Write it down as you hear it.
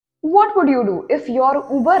What would you do if your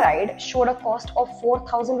Uber ride showed a cost of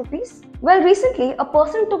 4,000 rupees? Well, recently, a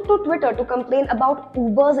person took to Twitter to complain about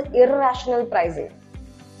Uber's irrational pricing.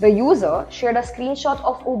 The user shared a screenshot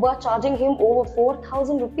of Uber charging him over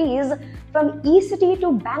 4,000 rupees from E-City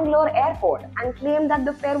to Bangalore airport and claimed that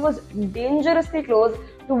the fare was dangerously close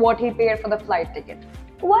to what he paid for the flight ticket.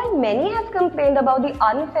 While many have complained about the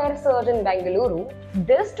unfair surge in Bengaluru,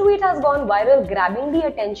 this tweet has gone viral, grabbing the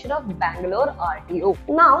attention of Bangalore RTO.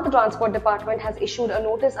 Now, the Transport Department has issued a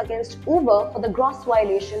notice against Uber for the gross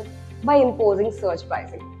violation by imposing surge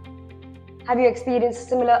pricing. Have you experienced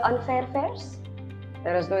similar unfair fares?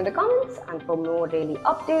 Let us know in the comments, and for more daily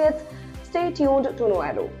updates, stay tuned to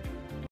Noelo.